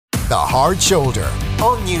The Hard Shoulder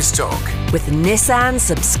on News Talk. With Nissan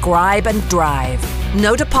Subscribe and Drive.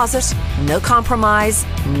 No deposit, no compromise,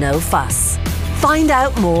 no fuss. Find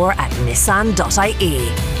out more at Nissan.ie.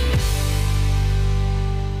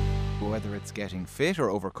 Whether it's getting fit or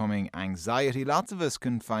overcoming anxiety, lots of us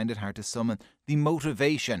can find it hard to summon the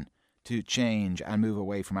motivation to change and move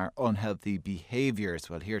away from our unhealthy behaviours.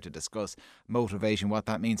 Well, here to discuss motivation, what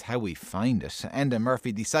that means, how we find it, Enda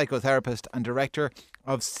Murphy, the psychotherapist and director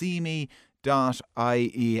of SeeMe.ie.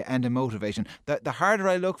 Enda, motivation. The harder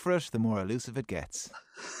I look for it, the more elusive it gets.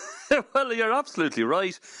 Well, you're absolutely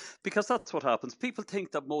right, because that's what happens. People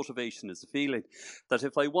think that motivation is a feeling, that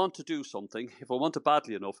if I want to do something, if I want it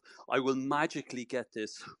badly enough, I will magically get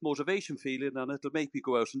this motivation feeling and it'll make me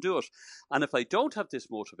go out and do it. And if I don't have this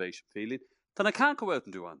motivation feeling, then I can't go out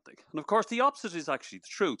and do anything. And of course, the opposite is actually the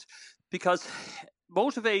truth, because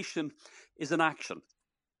motivation is an action.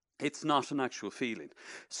 It's not an actual feeling.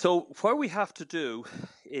 So what we have to do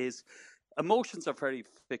is, emotions are very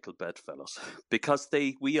fickle bedfellows, because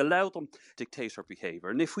we allow them to dictate our behaviour.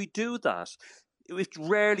 And if we do that, it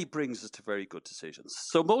rarely brings us to very good decisions.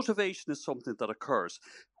 So motivation is something that occurs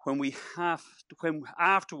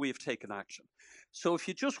after we have taken action. So if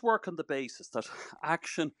you just work on the basis that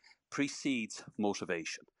action precedes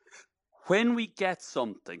motivation, when we get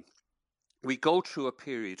something, we go through a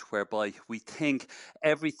period whereby we think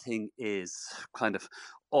everything is kind of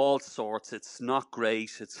all sorts. It's not great.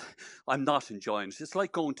 I'm not enjoying it. It's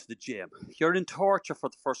like going to the gym. You're in torture for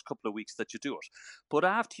the first couple of weeks that you do it. But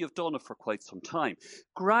after you've done it for quite some time,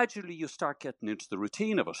 gradually you start getting into the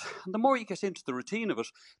routine of it. And the more you get into the routine of it,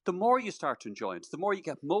 the more you start to enjoy it, the more you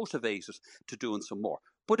get motivated to doing some more.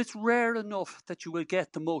 But it's rare enough that you will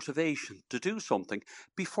get the motivation to do something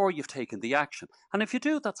before you've taken the action. And if you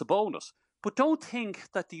do, that's a bonus. But don't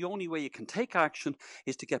think that the only way you can take action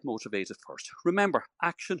is to get motivated first. Remember,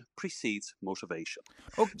 action precedes motivation.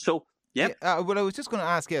 Okay. So, yeah. Well, I was just going to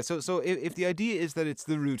ask, So if the idea is that it's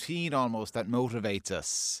the routine almost that motivates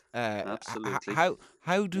us, Absolutely.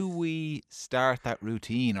 How do we start that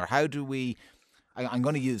routine, or how do we? I'm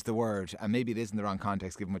going to use the word, and maybe it is in the wrong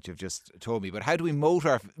context given what you've just told me, but how do we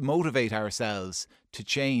motivate ourselves to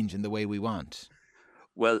change in the way we want?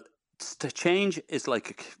 Well, the change is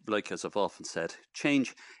like as I've often said,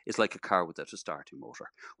 change is like a car without a starting motor.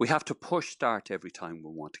 We have to push start every time we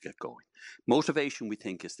want to get going. Motivation, we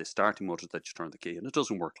think, is the starting motor that you turn the key, and it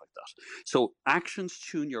doesn't work like that. So actions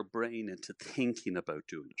tune your brain into thinking about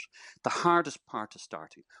doing it. The hardest part is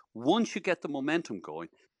starting. Once you get the momentum going,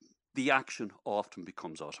 the action often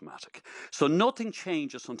becomes automatic. So nothing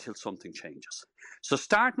changes until something changes. So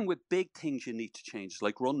starting with big things you need to change,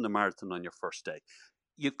 like running a marathon on your first day,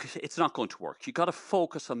 it's not going to work. You've got to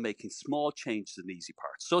focus on making small changes in easy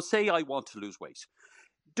parts. So say I want to lose weight.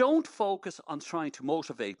 Don't focus on trying to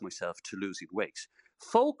motivate myself to losing weight.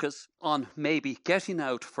 Focus on maybe getting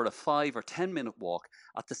out for a 5 or 10 minute walk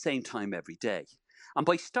at the same time every day. And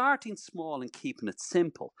by starting small and keeping it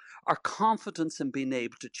simple, our confidence in being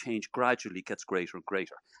able to change gradually gets greater and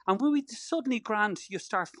greater. And when we suddenly you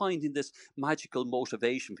start finding this magical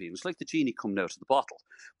motivation feeling. It's like the genie coming out of the bottle.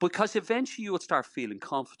 Because eventually you will start feeling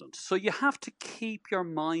confident. So you have to keep your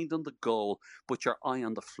mind on the goal, but your eye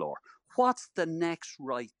on the floor. What's the next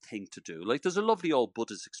right thing to do? Like, there's a lovely old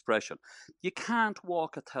Buddhist expression. You can't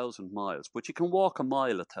walk 1,000 miles, but you can walk a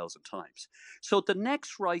mile 1,000 times. So the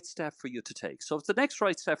next right step for you to take. So the next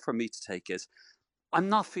right step for me to take is, I'm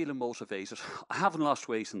not feeling motivated. I haven't lost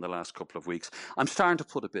weight in the last couple of weeks. I'm starting to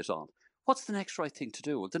put a bit on. What's the next right thing to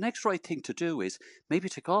do? Well, the next right thing to do is maybe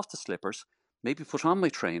take off the slippers, maybe put on my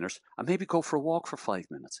trainers, and maybe go for a walk for 5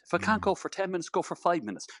 minutes. If I can't go for 10 minutes, go for 5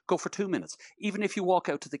 minutes, go for 2 minutes. Even if you walk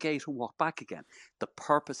out to the gate and walk back again, the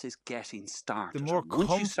purpose is getting started. The more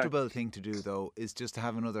comfortable thing to do, though, is just to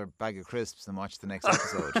have another bag of crisps and watch the next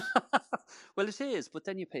episode. Well, it is, but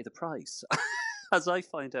then you pay the price. As I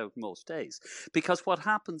find out most days. Because what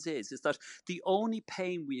happens is that the only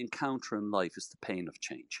pain we encounter in life is the pain of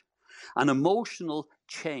change. And emotional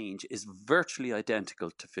change is virtually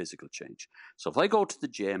identical to physical change. So if I go to the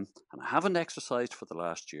gym and I haven't exercised for the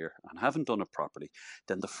last year and haven't done it properly,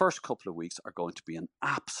 then the first couple of weeks are going to be an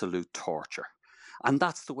absolute torture. And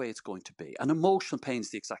that's the way it's going to be. And emotional pain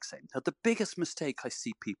is the exact same. Now, the biggest mistake I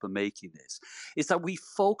see people making is that we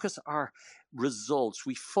focus our results,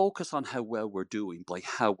 we focus on how well we're doing by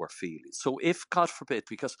how we're feeling. So if, God forbid,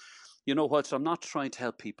 because you know what, I'm not trying to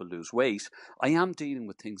help people lose weight. I am dealing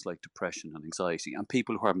with things like depression and anxiety and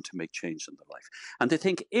people who are having to make change in their life. And they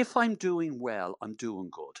think, if I'm doing well, I'm doing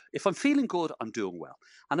good. If I'm feeling good, I'm doing well.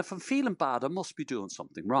 And if I'm feeling bad, I must be doing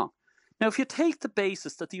something wrong. Now, if you take the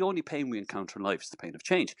basis that the only pain we encounter in life is the pain of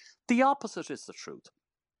change, the opposite is the truth.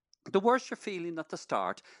 The worse you're feeling at the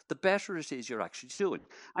start, the better it is you're actually doing.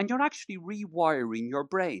 And you're actually rewiring your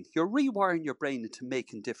brain. You're rewiring your brain into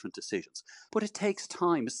making different decisions. But it takes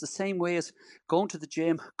time. It's the same way as going to the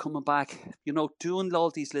gym, coming back, doing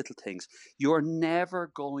all these little things. You're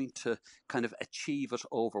never going to kind of achieve it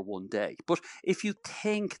over one day. But if you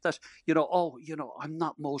think that, I'm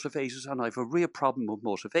not motivated and I have a real problem with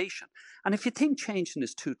motivation, and if you think changing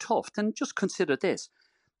is too tough, then just consider this.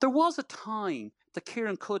 There was a time that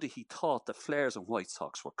Kieran Cuddihy thought that flares and white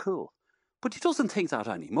socks were cool, but he doesn't think that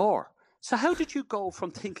anymore. So how did you go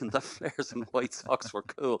from thinking that flares and white socks were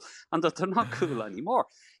cool and that they're not cool anymore?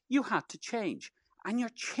 You had to change. And you're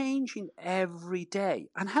changing every day.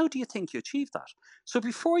 And how do you think you achieve that? So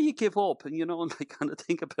before you give up and, kind of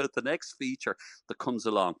think about the next feature that comes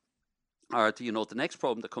along, or the next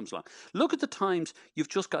problem that comes along. Look at the times you've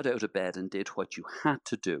just got out of bed and did what you had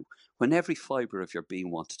to do when every fibre of your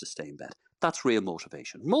being wanted to stay in bed. That's real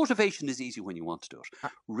motivation. Motivation is easy when you want to do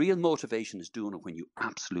it. Real motivation is doing it when you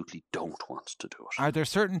absolutely don't want to do it. Are there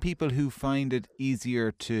certain people who find it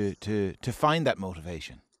easier to find that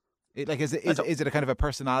motivation? Is it a kind of a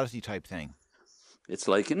personality type thing? It's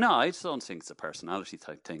like, no, I don't think it's a personality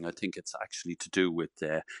type thing. I think it's actually to do with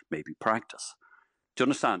maybe practice. Do you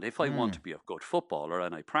understand? If I want to be a good footballer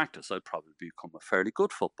and I practice, I'll probably become a fairly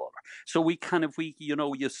good footballer. So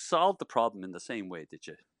you solve the problem in the same way that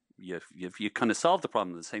you kind of solve the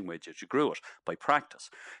problem in the same way that you grew it, by practice.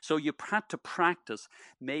 So you had to practice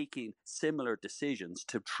making similar decisions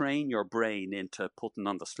to train your brain into putting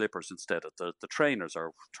on the slippers instead of the trainers,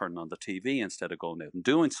 or turning on the TV instead of going out and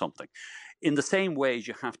doing something. In the same way,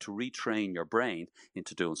 you have to retrain your brain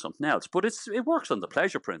into doing something else. But it works on the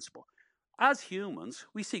pleasure principle. As humans,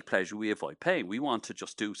 we seek pleasure, we avoid pain. We want to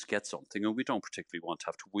just get something, and we don't particularly want to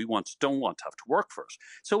have to, don't want to have to work for it.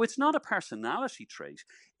 So it's not a personality trait,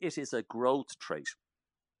 it is a growth trait.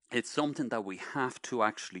 It's something that we have to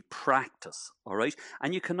actually practice, all right?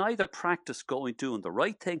 And you can either practice doing the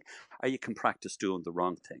right thing, or you can practice doing the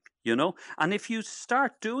wrong thing, And if you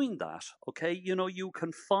start doing that, okay, you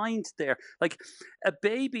can find like a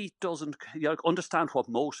baby doesn't understand what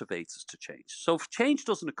motivates us to change. So if change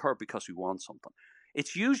doesn't occur because we want something,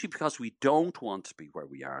 it's usually because we don't want to be where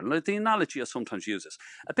we are. And the analogy I sometimes use is,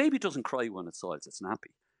 a baby doesn't cry when it soils its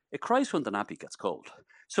nappy. It cries when the nappy gets cold.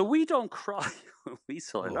 So we don't cry when we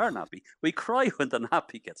soil our nappy. We cry when the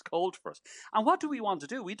nappy gets cold for us. And what do we want to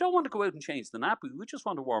do? We don't want to go out and change the nappy. We just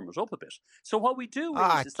want to warm it up a bit. So what we do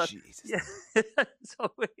is that... Jesus. Yeah,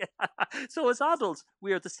 so as adults,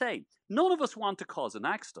 we are the same. None of us want to cause an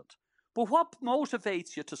accident. But what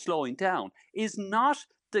motivates you to slowing down is not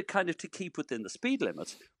the kind of to keep within the speed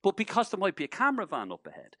limits, but because there might be a camera van up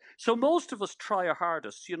ahead. So most of us try our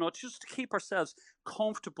hardest, just to keep ourselves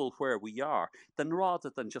comfortable where we are, rather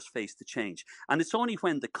than just face the change. And it's only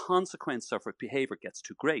when the consequence of our behaviour gets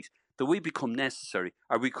too great that we become necessary,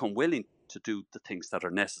 or we become willing to do the things that are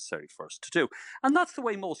necessary for us to do. And that's the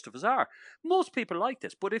way most of us are. Most people like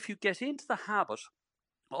this, but if you get into the habit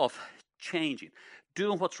of changing,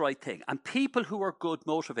 doing what's right thing, and people who are good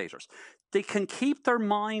motivators, they can keep their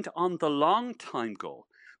mind on the long time goal,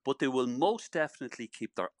 but they will most definitely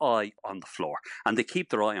keep their eye on the floor, and they keep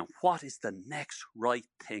their eye on what is the next right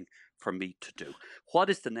thing for me to do. What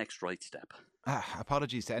is the next right step?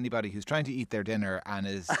 Apologies to anybody who's trying to eat their dinner and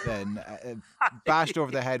is then bashed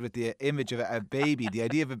over the head with the image of a baby, the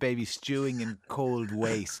idea of a baby stewing in cold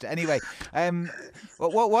waste. Anyway,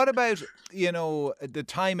 what about, the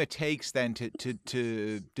time it takes then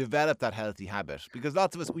to develop that healthy habit? Because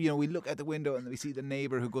lots of us, we look out the window and we see the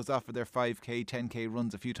neighbour who goes off for their 5K, 10K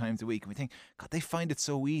runs a few times a week, and we think, God, they find it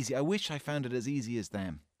so easy. I wish I found it as easy as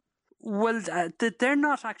them. Well, they're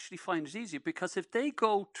not actually find it easy, because if they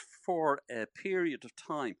go for a period of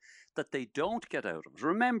time that they don't get out of it,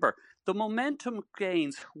 remember, the momentum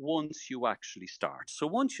gains once you actually start. So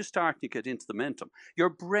once you start, you get into the momentum. Your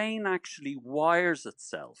brain actually wires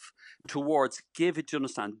itself towards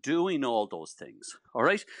doing all those things, all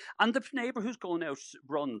right? And the neighbour who's going out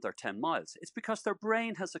running their 10 miles, it's because their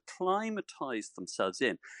brain has acclimatized themselves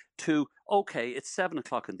in to, okay, it's 7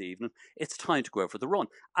 o'clock in the evening, it's time to go out for the run.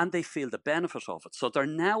 And they feel the benefit of it. So they're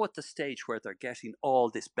now at the stage where they're getting all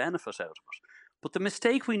this benefit out of it. But the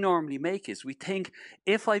mistake we normally make is we think,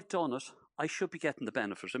 if I've done it, I should be getting the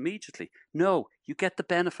benefit immediately. No, you get the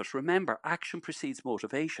benefit. Remember, action precedes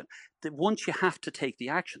motivation. Once you have to take the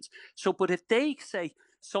actions. But if they say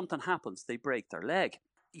something happens, they break their leg,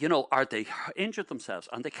 or they injure themselves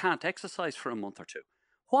and they can't exercise for a month or two,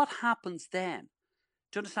 what happens then?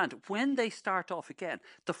 Do you understand? When they start off again,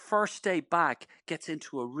 the first day back gets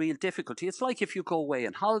into a real difficulty. It's like if you go away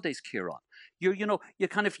on holidays, Kieran. You're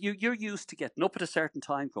used to getting up at a certain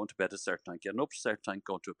time, going to bed at a certain time, getting up at a certain time,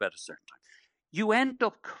 going to bed at a certain time. You end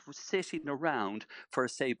up sitting around for,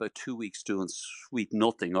 say, about 2 weeks doing sweet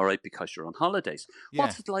nothing, all right, because you're on holidays. Yeah.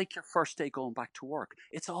 What's it like your first day going back to work?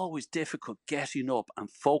 It's always difficult getting up and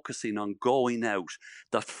focusing on going out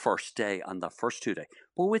that first day and that first 2 days.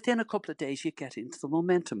 But within a couple of days, you get into the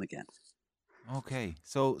momentum again. Okay.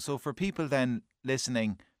 So for people then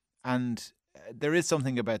listening, and there is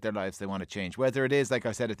something about their lives they want to change, whether it is, like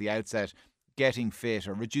I said at the outset, getting fit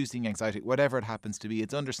or reducing anxiety, whatever it happens to be,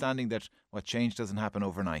 it's understanding that what change doesn't happen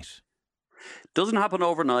overnight. Doesn't happen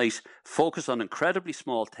overnight. Focus on incredibly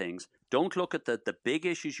small things. Don't look at the big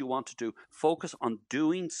issues you want to do. Focus on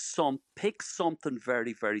pick something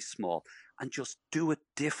very, very small and just do it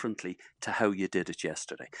differently to how you did it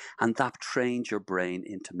yesterday. And that trains your brain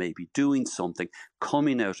into maybe doing something,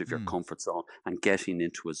 coming out of your comfort zone and getting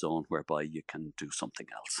into a zone whereby you can do something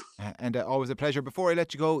else. And always a pleasure. Before I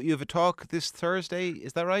let you go, you have a talk this Thursday,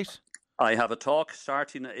 is that right? I have a talk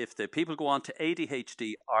starting, if the people go on to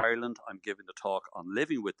ADHD Ireland, I'm giving a talk on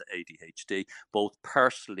living with the ADHD, both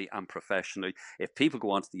personally and professionally. If people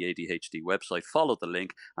go onto the ADHD website, follow the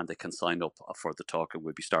link and they can sign up for the talk, and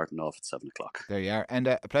we'll be starting off at 7 o'clock. There you are. And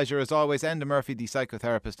a pleasure as always. Enda Murphy, the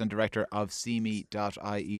psychotherapist and director of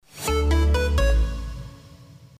SeeMe.ie.